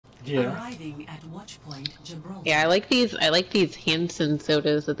Yeah. Arriving at Watch Point, Gibraltar. Yeah, I like these Hansen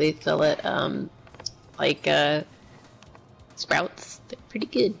sodas that they sell at Sprouts. They're pretty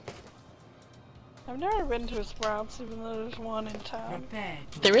good. I've never been to a Sprouts, even though there's one in town.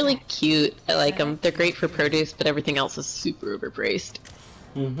 They're really cute. I like them. They're great for produce, but everything else is super overpriced.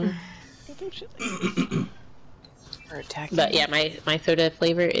 But yeah, my soda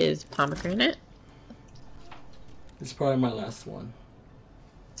flavor is pomegranate. It's probably my last one.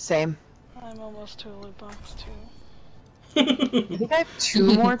 Same. I'm almost to a loot box too. I think I have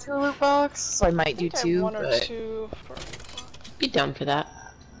 2 more to a loot box, so I might do 2. One or two. Be down for that.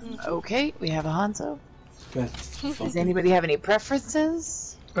 Okay, we have a Hanzo. Does Does anybody have any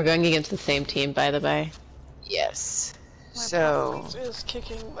preferences? We're going against the same team, by the by. Yes. My So. preference is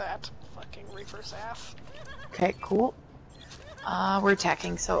kicking that fucking Reaper's ass. Okay, cool. We're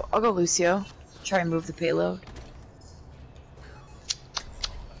attacking, so I'll go Lucio. Try and move the payload.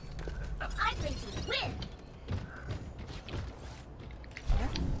 I think we win.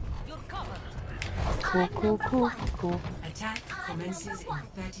 Cool. Attack commences in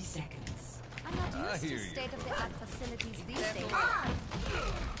 30 seconds. I'm not used to state-of-the-art facilities these days.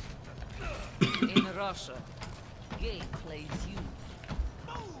 In Russia, game plays you.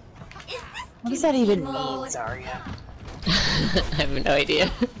 What does that even mean, Zarya? I have no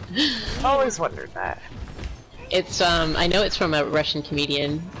idea. Always wondered that. It's I know it's from a Russian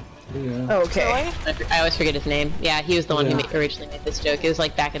comedian. Yeah. Oh, okay. I always forget his name. Yeah, he was the one who originally made this joke. It was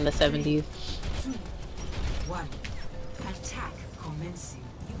like back in the 70s. 1. Attack commencing.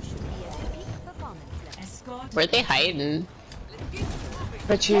 You should be at peak performance level. Escort. Where are they hiding?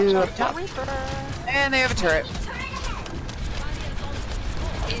 But you up top. And they have a turret.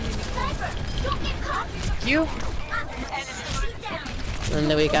 You? And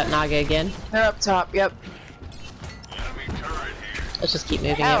then we got Naga again. They're up top, yep. Let's just keep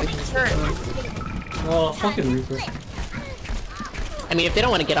moving Ow, it. turret. Oh, fucking Reaper. I mean, if they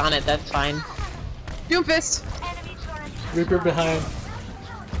don't want to get on it, that's fine. Doomfist! Reaper behind.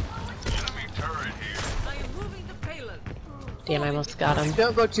 Damn, I almost got him.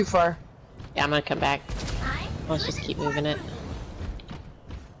 Don't go too far. Yeah, I'm gonna come back. Let's just keep moving it.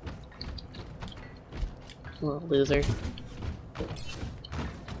 Little loser.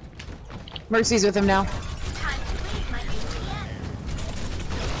 Mercy's with him now.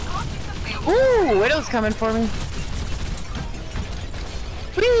 Ooh, Widow's coming for me.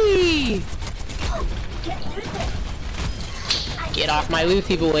 Whee! Get off my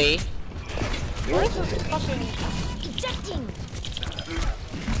Lucy boy. Where's this fucking...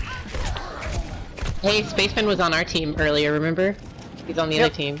 Hey, Spaceman was on our team earlier, remember? He's on the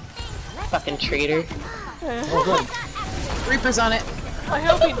other team. Fucking traitor. Oh, good. Reaper's on it. I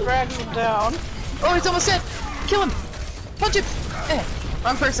hope he drags him down. Oh, he's almost dead. Kill him. Punch him.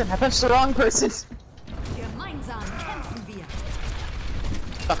 Wrong person. I punched the wrong person.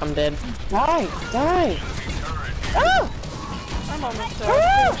 Fuck, I'm dead. Die. Die. Oh! I'm almost dead.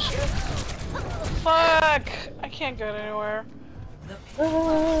 Oh, shit. Fuck! I can't go anywhere.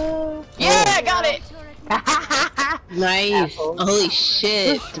 Yeah, I got it. Nice. Holy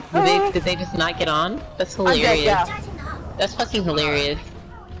shit. Did they just not get on? That's hilarious. I'm dead, yeah. That's fucking hilarious.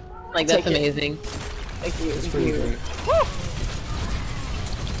 Like, that's amazing. Thank you. It's pretty great.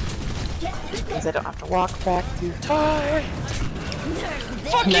 Because I don't have to walk back too far.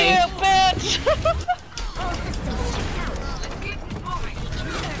 Fuck you, bitch!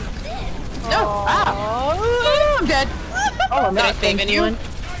 No! Ah! I'm dead. Oh, I'm Did I not. save anyone?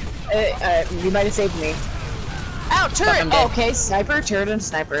 You might have saved me. Ow, turret! I'm dead. Okay, sniper, turret, and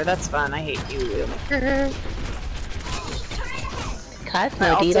sniper. That's fun. I hate you.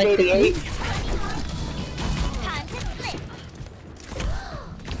 Cosmo, do you like to eat?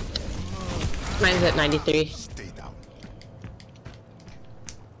 Mine's at 93.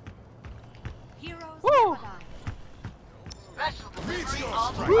 Woo! Are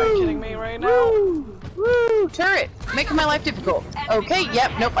you kidding me right now? Woo! Turret! Making my life difficult. Okay,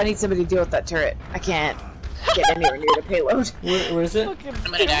 yep, nope, I need somebody to deal with that turret. I can't get anywhere near the payload. Where is it? I'm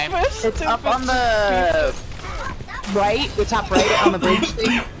gonna die. It's up on the right, the top right on the bridge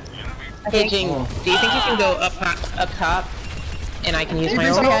thing. Hey, Jing, do you think you can go up top, and I can use my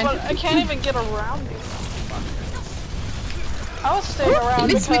Reaper's ult? behind. I can't even get around these. I was staying around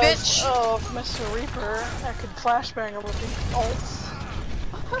miss me, because bitch. of Mr. Reaper. I could flashbang him with the ults.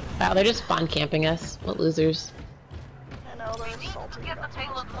 Wow, they're just spawn camping us. What losers. I know, they're salty.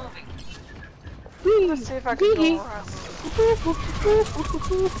 Let's see if I can go around. I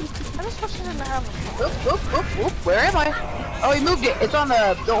just wish I didn't have him. Oop. Where am I? Oh, he moved it. It's on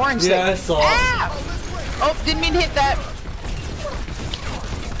the orange thing. Yeah, I saw it. Ah! Oh, didn't mean to hit that.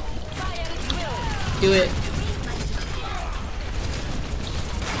 Do it.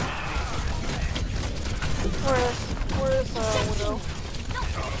 Where's Widow?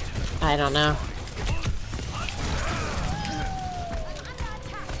 I don't know.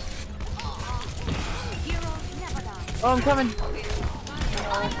 Oh, I'm coming.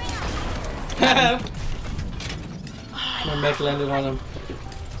 My mech landed on him.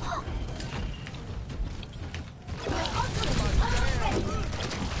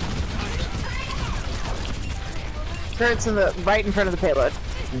 Turret's in the right in front of the payload.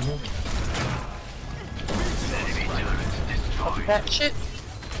 That shit.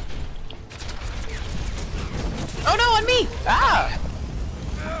 Oh no, on me! Ah!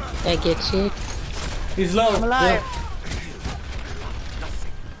 I get you. He's low. I'm alive.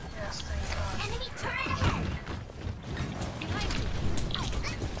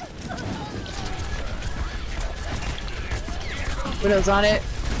 Widow's on it.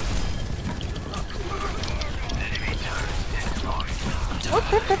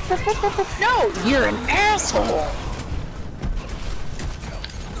 No, you're an asshole.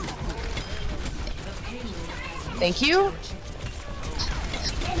 Thank you.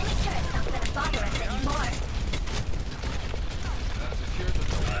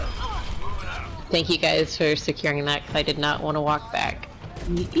 Thank you guys for securing that because I did not want to walk back.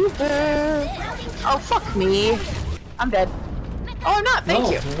 Me either. Oh, fuck me. I'm dead. Oh, I'm not. Thank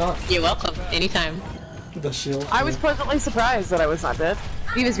No, you. you're not. You're welcome. Anytime. The shield. I was pleasantly surprised that I was not dead.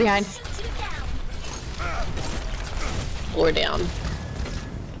 He was behind. Or down.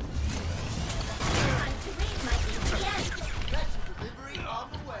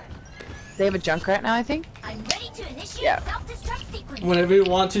 They have a Junkrat now, I think? I'm ready to initiate Yeah. self-destruct sequence. Whenever you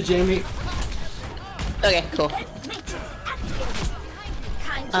want to, Jamie. Okay, cool.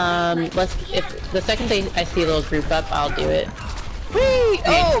 Let's if the second I see a little group up, I'll do it. Whee! Okay,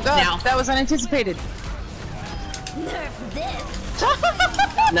 Oh god, now. that was unanticipated. Nerf this.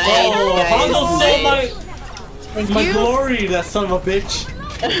 Nice, Oh, guys. Hanzo stole Nice. Thank my you. glory, that son of a bitch.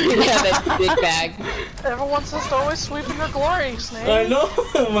 Yeah, that big bag. Everyone's just always sweeping her glory, Snake. I know,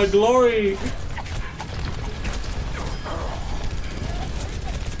 my glory.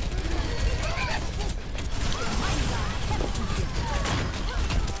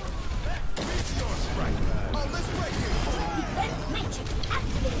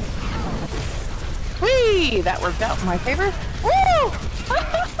 Whee! That worked out in my favor. Woo!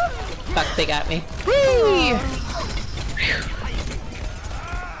 Fuck, they got me. Whee!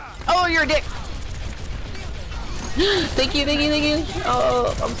 Oh, you're a dick. Thank you, thank you, thank you.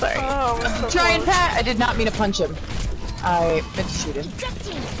 Oh, I'm sorry. Oh, we're so Try and close. pat. I did not mean to punch him. I meant to shoot him.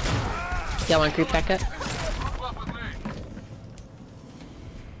 Y'all want to group back up?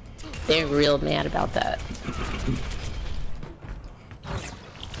 They're real mad about that.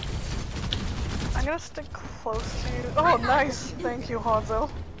 I'm gonna stick close to you. Oh, nice. Thank you, Hanzo.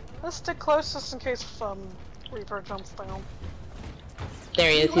 Let's stick close just in case Reaper jumps down. There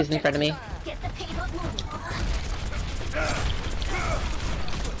he is, he's in front of me. Get the payload moving.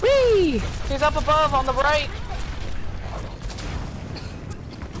 Whee! He's up above on the right.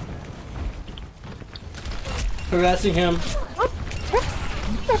 Harassing him.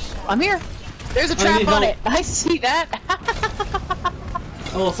 I'm here. There's a I trap need on help. it. I see that.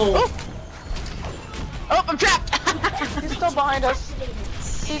 Oh, so Oh, I'm trapped. He's still behind us.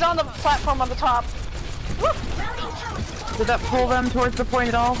 He's on the platform on the top. Did that pull them towards the point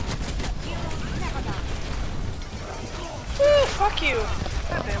at all? Woo, fuck you.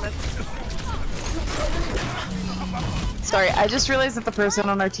 God damn it. Sorry, I just realized that the person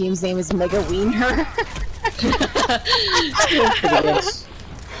on our team's name is Mega Wiener.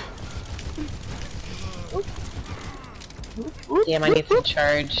 Damn, I need some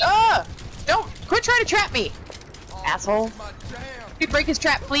charge. Ah! Don't! Quit trying to trap me! Asshole. Could break his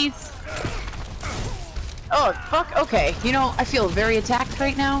trap, please? Oh, fuck, okay. You know, I feel very attacked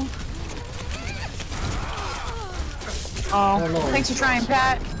right now. Oh, no. thanks for trying,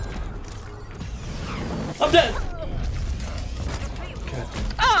 Pat. I'm dead.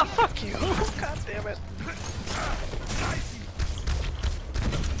 Ah, fuck you. God damn it.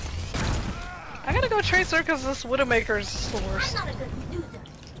 I gotta go Tracer because this Widowmaker's the worst.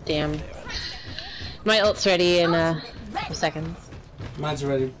 Damn. My ult's ready in 2 seconds. Mine's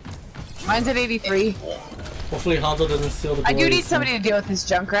ready. Mine's at 83. Hopefully Hanzo doesn't steal the I do glory need somebody to deal with this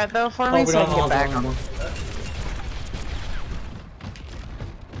Junkrat though for Oh, me we so I don't can have get Hanzo back. anymore.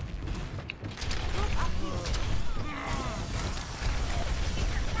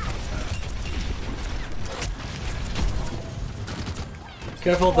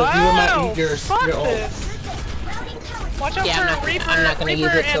 Careful, the viewer might eat your fuck ult. this. Watch out Yeah, for Reaper, I'm not gonna use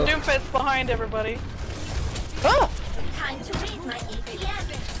Reaper it and till... Doomfist behind everybody. Oh! Time to raise my APM.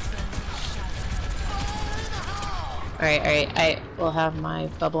 Alright, I will have my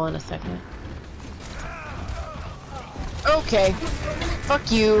bubble in a second. Okay.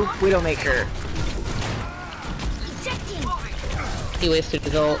 Fuck you, Widowmaker. Ejecting. He wasted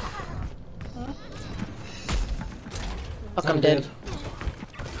his ult. Fuck, I'm dead.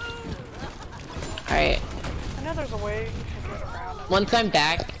 Alright. I know there's a way you can get around it, Once I'm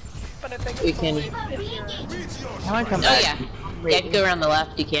back, but I think we it's can... only if you're... I wanna come Oh back. yeah. Yeah, if you go around the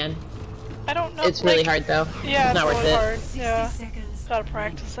left, you can. I don't know. It's really hard though. Yeah, It's not worth really it. hard. 60 Yeah, seconds. gotta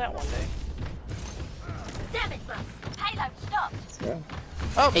practice that one day. Damn it, boss. Payload stop.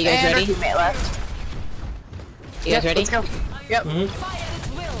 Oh, Are you guys and ready? our teammate left. You guys ready? Let's go. Yep. Nerf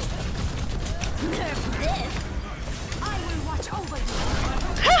this. I will watch over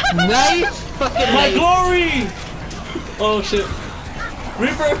you. Nice! Fucking My nice! glory! Oh shit.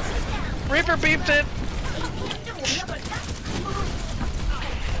 Reaper! Reaper beeped it.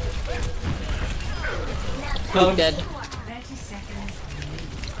 Got him. Dead. 30 seconds.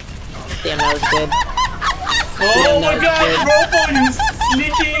 Damn, that was good. Oh Damn, my that god, Robo, you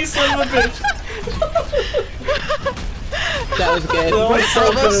sneaky son of a bitch! That was good. That was so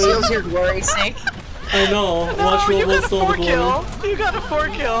Robo good. steals your glory, Snake. I know. Watch No, you Robo got a steal the 4 glory. kill. You got a 4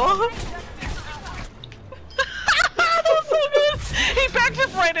 kill. That was so good. He backed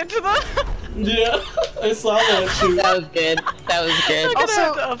up right into the... Yeah, I saw that shoot. That was good. That was good. I'm gonna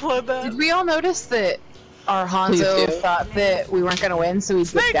have Also, to upload that. Did we all notice that our Please Hanzo do. thought that we weren't gonna win, so he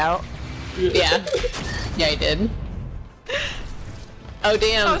dipped out? Yeah. Yeah, I did. Oh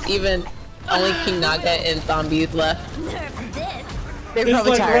damn, even only King Naga and zombies left. Nerf this. They're It's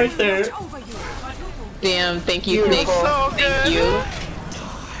probably like tired. right there. Over you. Damn, thank you, Snake. Beautiful. So Thank good.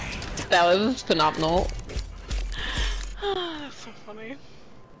 you. That was phenomenal. That's so funny.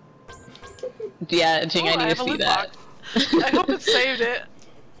 Yeah, Jing, Oh, I I need have to a see loot that. I hope it saved it.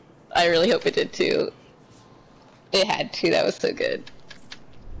 I really hope it did too. It had to, that was so good.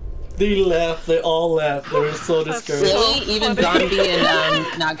 They left, they all left. They were so That's discouraged. Really? So Even funny. Zombie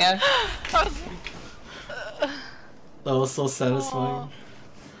and Naga? That was so satisfying.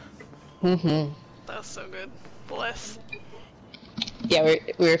 Mm-hmm. That was so good. Bless. Yeah,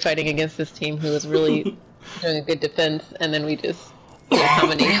 we were fighting against this team who was really doing a good defense, and then we just did a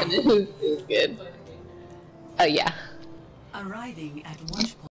combination. It was good. Oh yeah. Arriving at watch point.